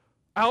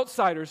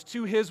outsiders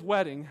to his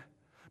wedding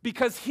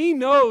because he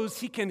knows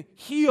he can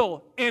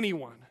heal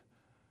anyone.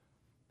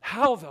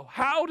 How, though?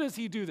 How does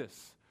he do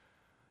this?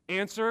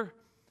 Answer,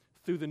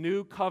 through the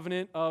new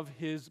covenant of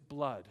his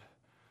blood.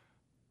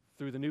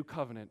 Through the new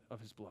covenant of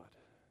his blood.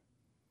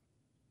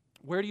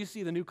 Where do you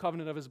see the new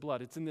covenant of his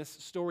blood? It's in this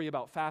story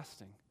about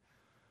fasting.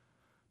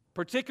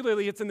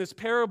 Particularly, it's in this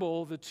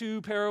parable, the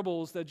two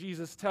parables that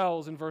Jesus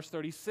tells in verse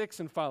 36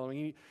 and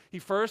following. He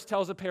first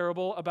tells a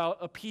parable about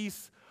a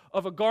piece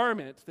of a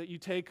garment that you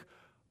take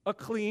a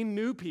clean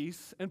new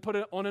piece and put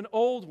it on an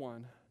old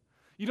one.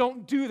 You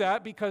don't do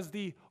that because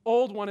the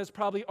old one has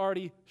probably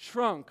already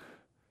shrunk.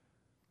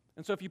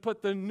 And so if you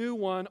put the new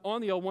one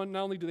on the old one,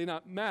 not only do they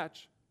not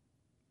match,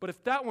 but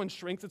if that one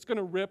shrinks, it's going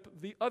to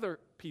rip the other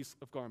piece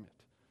of garment.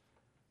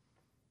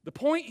 The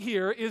point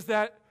here is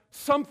that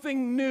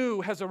something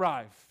new has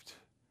arrived.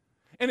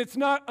 And it's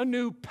not a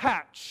new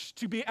patch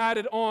to be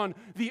added on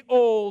the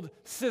old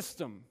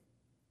system.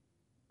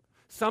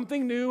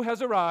 Something new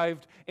has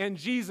arrived, and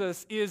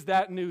Jesus is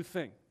that new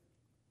thing.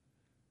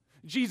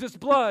 Jesus'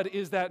 blood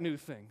is that new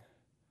thing.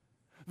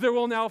 There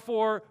will now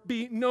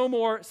be no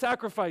more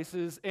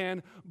sacrifices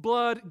and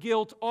blood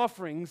guilt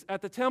offerings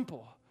at the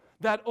temple.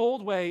 That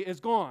old way is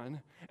gone,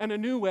 and a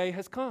new way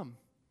has come.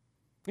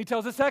 He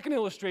tells a second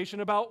illustration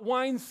about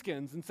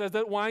wineskins and says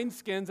that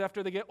wineskins,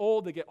 after they get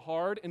old, they get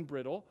hard and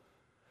brittle.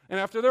 And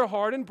after they're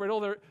hard and brittle,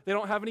 they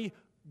don't have any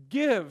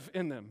give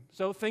in them.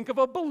 So think of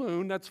a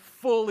balloon that's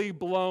fully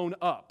blown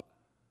up.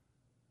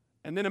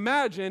 And then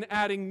imagine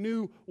adding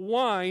new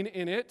wine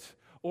in it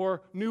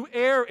or new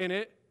air in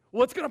it.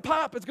 Well, it's going to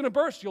pop. It's going to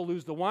burst. You'll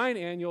lose the wine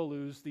and you'll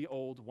lose the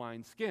old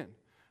wineskin.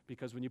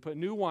 Because when you put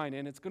new wine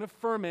in, it's going to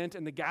ferment,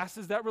 and the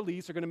gases that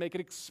release are going to make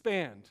it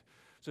expand.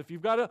 So if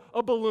you've got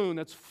a balloon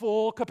that's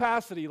full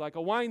capacity, like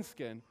a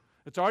wineskin,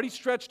 it's already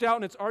stretched out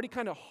and it's already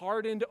kind of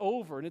hardened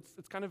over, and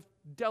it's kind of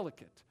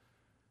delicate.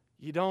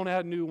 You don't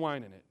add new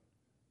wine in it.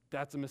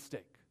 That's a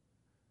mistake.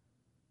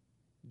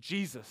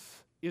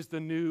 Jesus is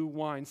the new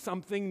wine.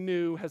 Something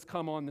new has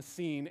come on the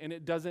scene, and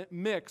it doesn't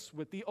mix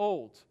with the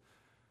old.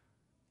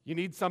 You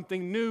need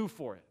something new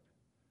for it.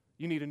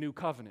 You need a new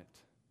covenant.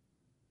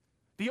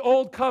 The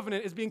old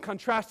covenant is being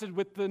contrasted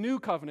with the new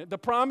covenant. The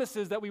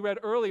promises that we read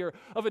earlier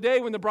of a day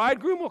when the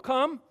bridegroom will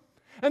come,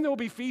 and there will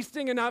be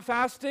feasting and not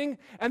fasting,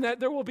 and that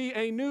there will be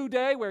a new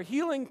day where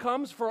healing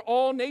comes for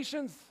all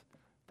nations.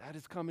 That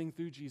is coming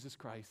through Jesus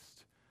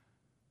Christ.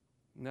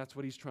 And that's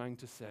what he's trying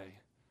to say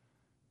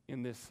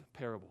in this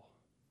parable.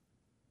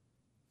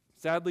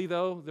 Sadly,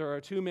 though, there are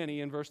too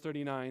many in verse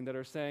 39 that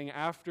are saying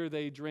after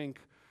they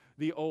drink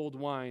the old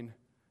wine,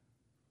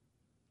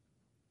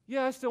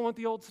 yeah, I still want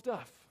the old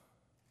stuff.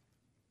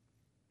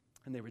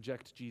 And they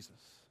reject Jesus.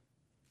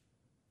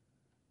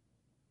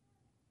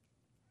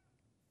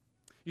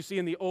 You see,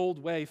 in the old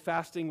way,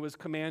 fasting was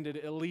commanded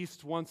at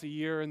least once a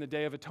year in the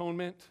Day of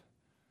Atonement.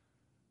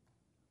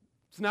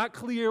 It's not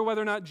clear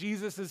whether or not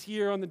Jesus is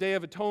here on the Day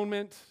of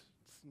Atonement.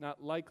 It's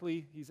not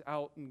likely. He's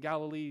out in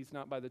Galilee. He's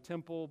not by the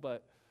temple,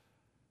 but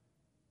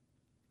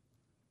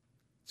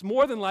it's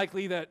more than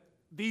likely that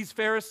these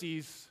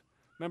Pharisees,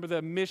 remember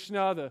the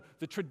Mishnah,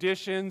 the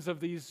traditions of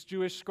these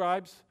Jewish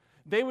scribes,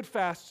 they would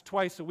fast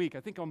twice a week,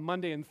 I think on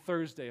Monday and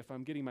Thursday, if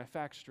I'm getting my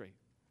facts straight.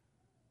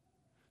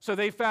 So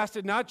they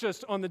fasted not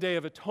just on the Day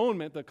of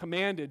Atonement, the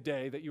commanded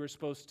day that you were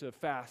supposed to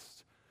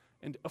fast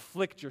and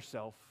afflict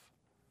yourself,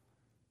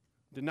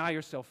 deny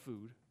yourself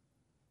food.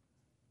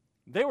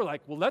 They were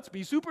like, well, let's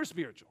be super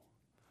spiritual.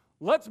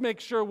 Let's make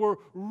sure we're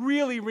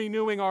really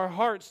renewing our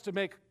hearts to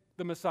make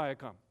the Messiah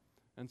come.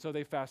 And so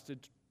they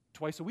fasted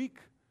twice a week.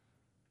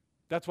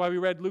 That's why we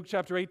read Luke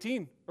chapter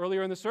 18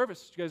 earlier in the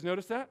service. Did you guys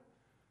notice that?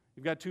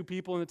 You've got two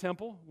people in the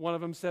temple. One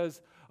of them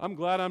says, I'm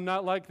glad I'm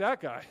not like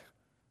that guy.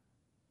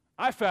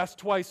 I fast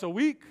twice a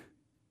week.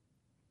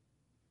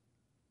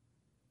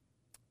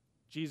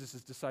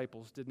 Jesus'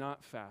 disciples did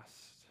not fast.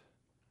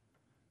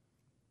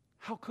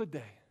 How could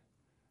they?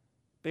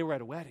 They were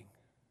at a wedding.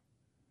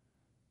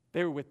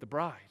 They were with the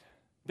bride.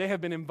 They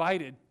have been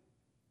invited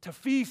to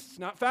feast,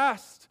 not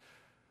fast.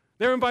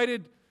 They're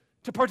invited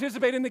to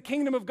participate in the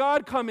kingdom of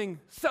God coming,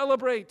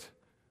 celebrate.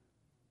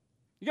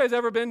 You guys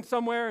ever been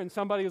somewhere and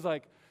somebody was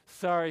like,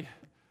 sorry,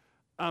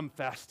 I'm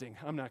fasting.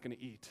 I'm not going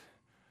to eat.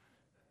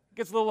 It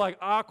gets a little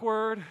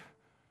awkward.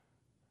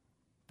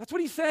 That's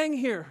what he's saying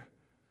here.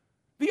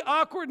 The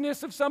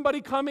awkwardness of somebody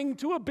coming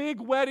to a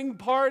big wedding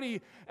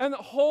party, and the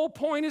whole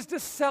point is to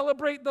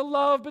celebrate the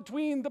love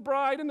between the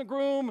bride and the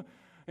groom. And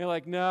you're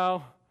like,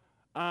 no,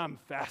 I'm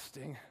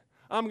fasting.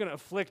 I'm going to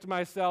afflict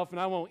myself,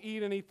 and I won't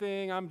eat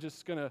anything. I'm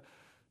just going to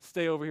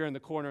stay over here in the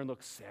corner and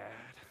look sad.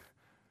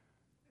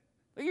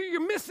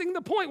 You're missing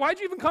the point. Why'd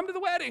you even come to the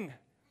wedding?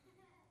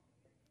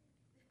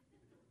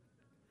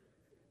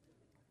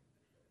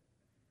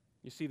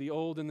 You see, the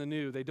old and the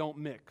new, they don't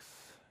mix.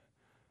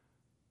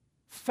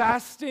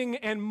 Fasting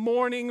and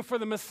mourning for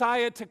the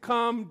Messiah to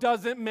come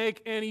doesn't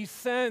make any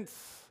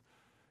sense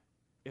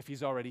if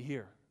he's already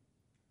here.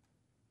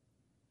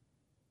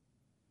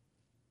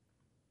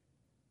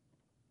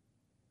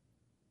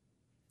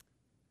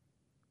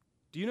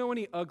 Do you know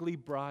any ugly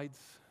brides?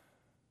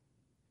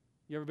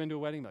 You ever been to a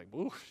wedding like,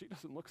 ooh, she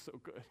doesn't look so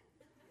good?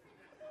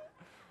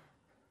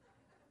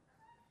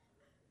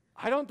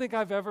 I don't think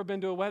I've ever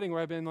been to a wedding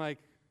where I've been like,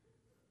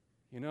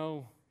 you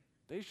know,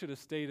 they should have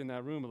stayed in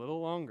that room a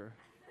little longer.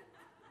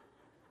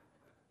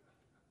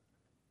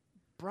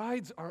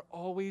 Brides are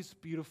always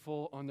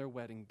beautiful on their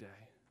wedding day.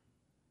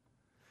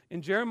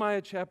 In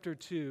Jeremiah chapter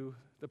 2,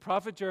 the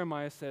prophet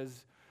Jeremiah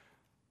says,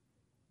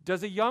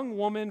 does a young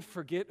woman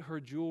forget her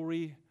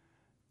jewelry,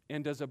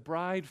 and does a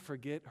bride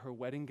forget her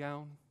wedding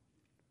gown?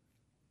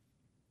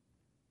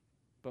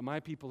 But my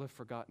people have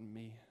forgotten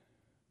me.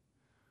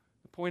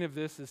 The point of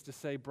this is to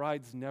say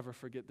brides never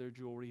forget their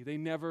jewelry. They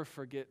never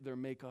forget their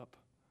makeup.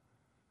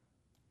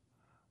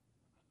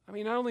 I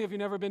mean, not only have you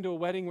never been to a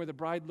wedding where the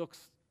bride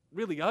looks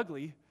really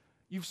ugly,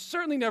 you've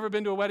certainly never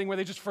been to a wedding where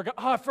they just forgot,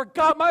 I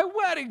forgot my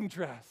wedding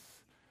dress.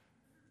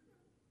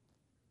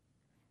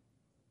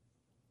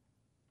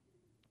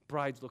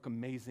 Brides look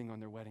amazing on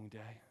their wedding day.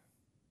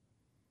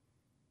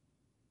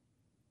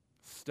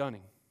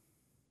 Stunning.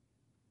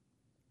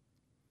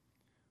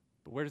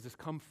 But where does this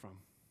come from?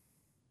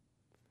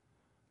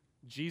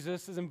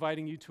 Jesus is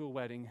inviting you to a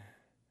wedding,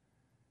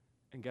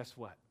 and guess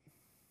what?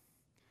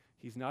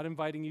 He's not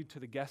inviting you to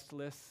the guest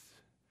list,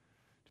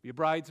 to be a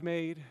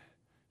bridesmaid,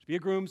 to be a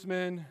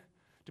groomsman,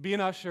 to be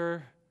an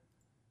usher.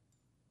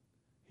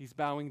 He's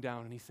bowing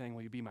down and he's saying,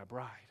 will you be my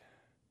bride?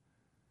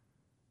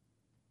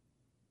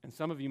 And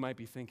some of you might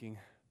be thinking,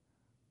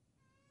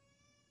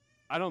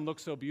 I don't look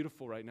so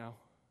beautiful right now.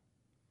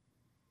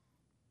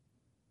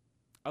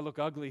 I look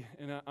ugly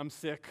and I'm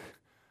sick.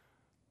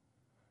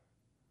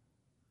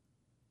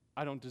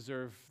 I don't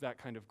deserve that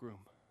kind of groom.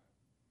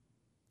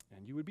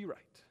 And you would be right.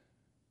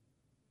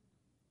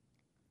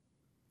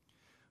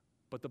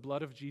 But the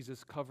blood of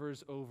Jesus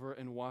covers over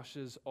and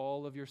washes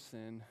all of your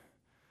sin.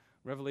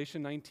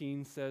 Revelation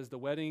 19 says, the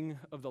wedding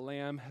of the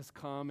Lamb has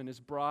come, and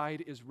his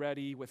bride is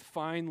ready with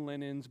fine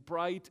linens,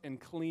 bright and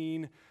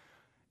clean,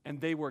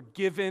 and they were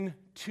given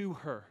to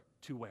her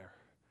to wear.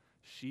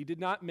 She did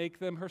not make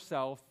them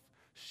herself.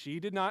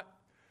 She did not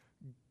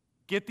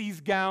get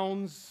these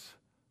gowns.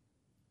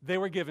 They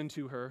were given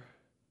to her.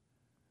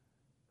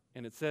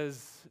 And it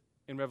says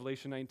in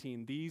Revelation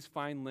 19, these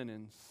fine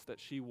linens that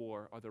she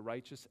wore are the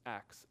righteous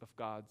acts of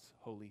God's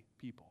holy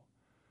people.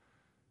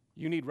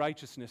 You need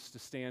righteousness to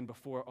stand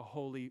before a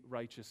holy,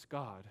 righteous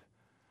God.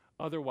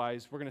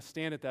 Otherwise, we're going to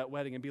stand at that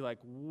wedding and be like,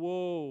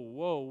 whoa,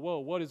 whoa, whoa,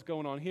 what is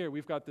going on here?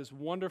 We've got this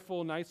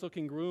wonderful,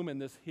 nice-looking groom and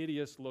this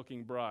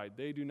hideous-looking bride.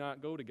 They do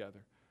not go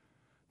together.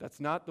 That's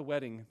not the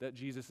wedding that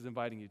Jesus is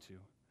inviting you to.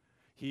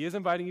 He is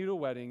inviting you to a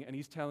wedding, and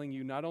he's telling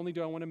you, not only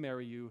do I want to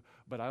marry you,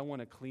 but I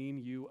want to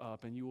clean you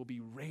up, and you will be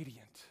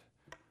radiant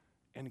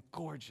and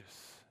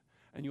gorgeous,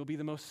 and you'll be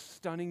the most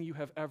stunning you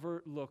have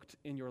ever looked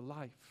in your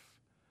life.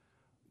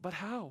 But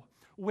how?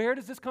 Where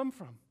does this come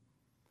from?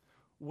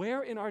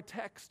 Where in our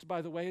text,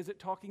 by the way, is it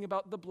talking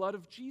about the blood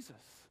of Jesus?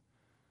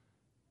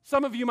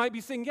 Some of you might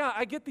be saying, yeah,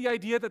 I get the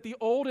idea that the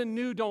old and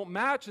new don't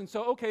match, and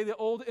so, okay, the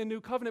old and new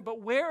covenant,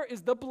 but where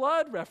is the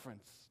blood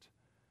referenced?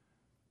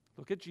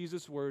 Look at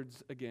Jesus'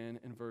 words again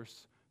in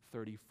verse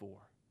 34.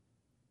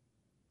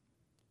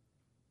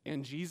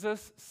 And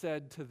Jesus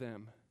said to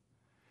them,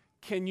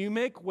 can you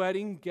make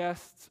wedding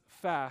guests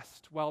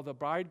fast while the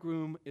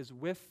bridegroom is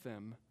with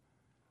them?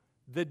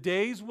 The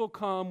days will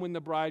come when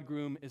the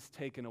bridegroom is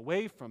taken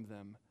away from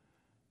them,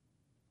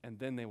 and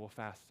then they will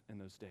fast in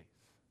those days.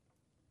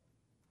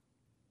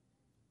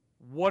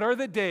 What are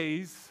the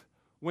days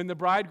when the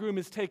bridegroom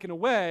is taken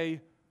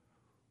away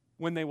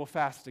when they will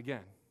fast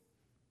again?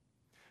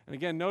 And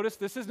again, notice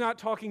this is not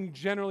talking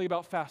generally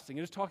about fasting.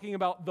 It is talking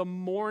about the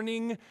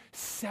mourning,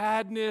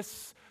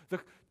 sadness, the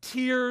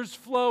tears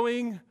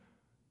flowing,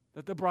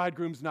 that the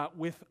bridegroom's not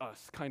with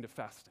us kind of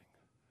fasting.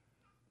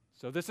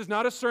 So this is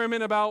not a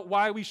sermon about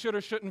why we should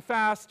or shouldn't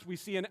fast. We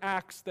see in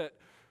Acts that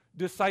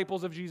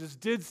disciples of Jesus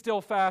did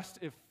still fast.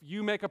 If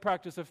you make a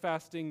practice of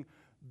fasting,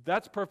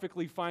 that's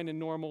perfectly fine and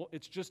normal.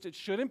 It's just it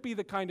shouldn't be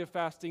the kind of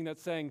fasting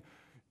that's saying,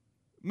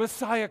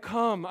 Messiah,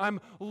 come. I'm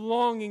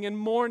longing and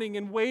mourning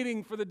and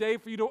waiting for the day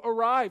for you to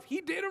arrive. He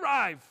did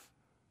arrive,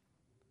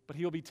 but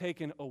he'll be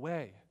taken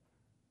away.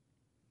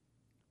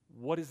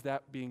 What is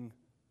that being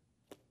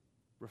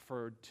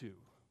referred to?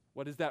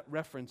 What is that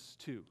reference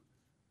to?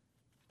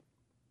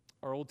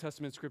 Our Old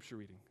Testament scripture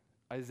reading,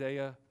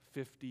 Isaiah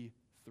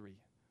 53,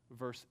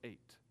 verse 8.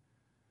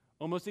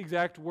 Almost the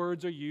exact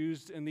words are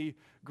used in the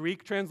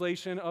Greek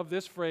translation of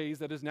this phrase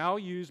that is now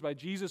used by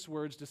Jesus'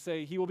 words to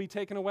say he will be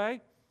taken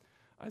away.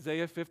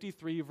 Isaiah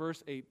 53,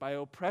 verse 8, by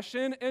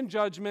oppression and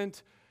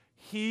judgment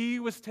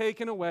he was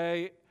taken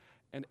away,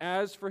 and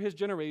as for his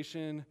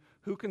generation,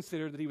 who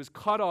considered that he was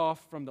cut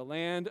off from the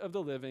land of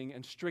the living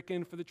and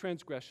stricken for the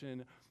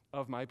transgression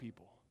of my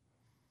people.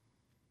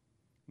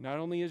 Not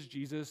only is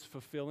Jesus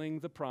fulfilling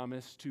the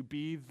promise to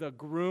be the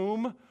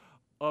groom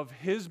of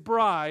his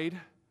bride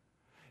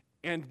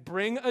and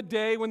bring a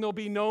day when there'll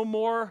be no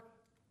more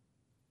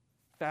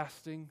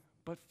fasting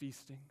but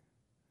feasting,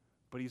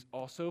 but he's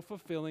also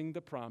fulfilling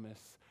the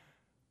promise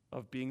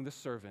of being the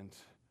servant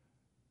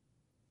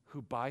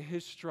who by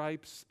his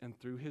stripes and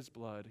through his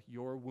blood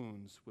your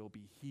wounds will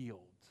be healed,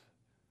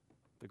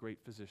 the great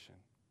physician.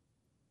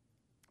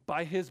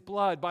 By his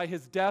blood, by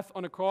his death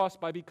on a cross,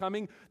 by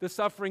becoming the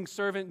suffering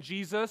servant,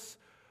 Jesus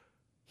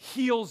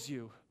heals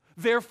you.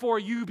 Therefore,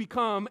 you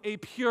become a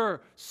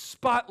pure,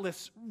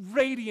 spotless,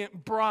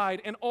 radiant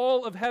bride. And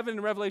all of heaven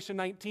in Revelation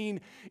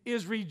 19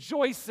 is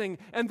rejoicing,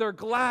 and they're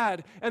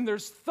glad, and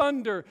there's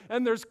thunder,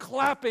 and there's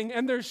clapping,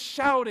 and there's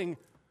shouting.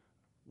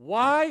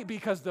 Why?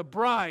 Because the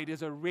bride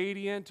is a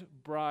radiant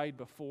bride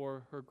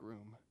before her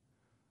groom.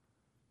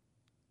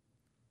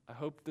 I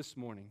hope this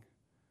morning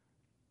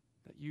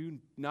that you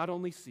not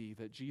only see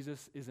that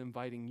Jesus is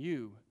inviting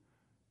you,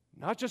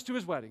 not just to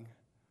his wedding,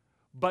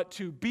 but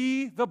to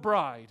be the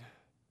bride,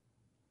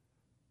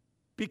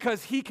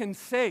 because he can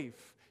save,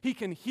 he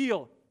can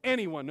heal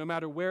anyone, no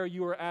matter where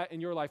you are at in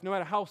your life, no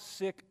matter how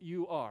sick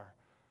you are.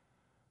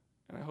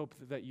 And I hope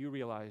that you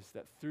realize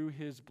that through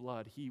his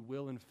blood, he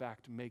will in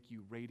fact make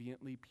you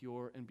radiantly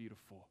pure and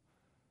beautiful.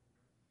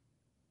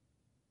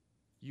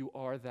 You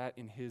are that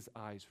in his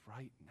eyes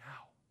right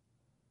now.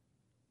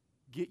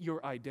 Get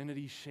your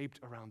identity shaped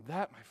around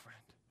that, my friend.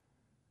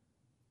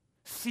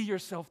 See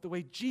yourself the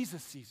way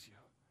Jesus sees you.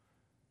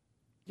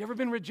 You ever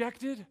been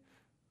rejected?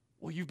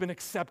 Well, you've been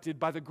accepted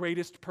by the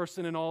greatest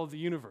person in all of the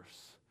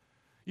universe.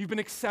 You've been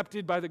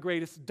accepted by the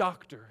greatest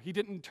doctor. He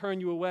didn't turn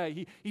you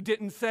away. He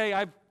didn't say,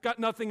 I've got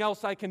nothing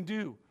else I can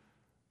do.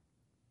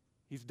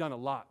 He's done a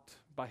lot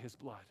by his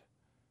blood.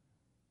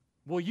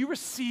 Will you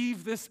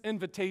receive this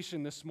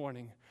invitation this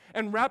morning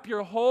and wrap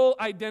your whole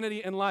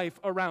identity and life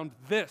around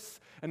this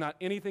and not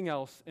anything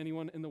else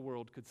anyone in the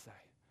world could say?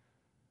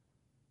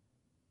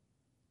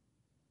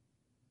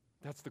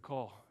 That's the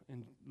call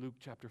in Luke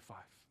chapter 5.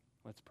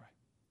 Let's pray.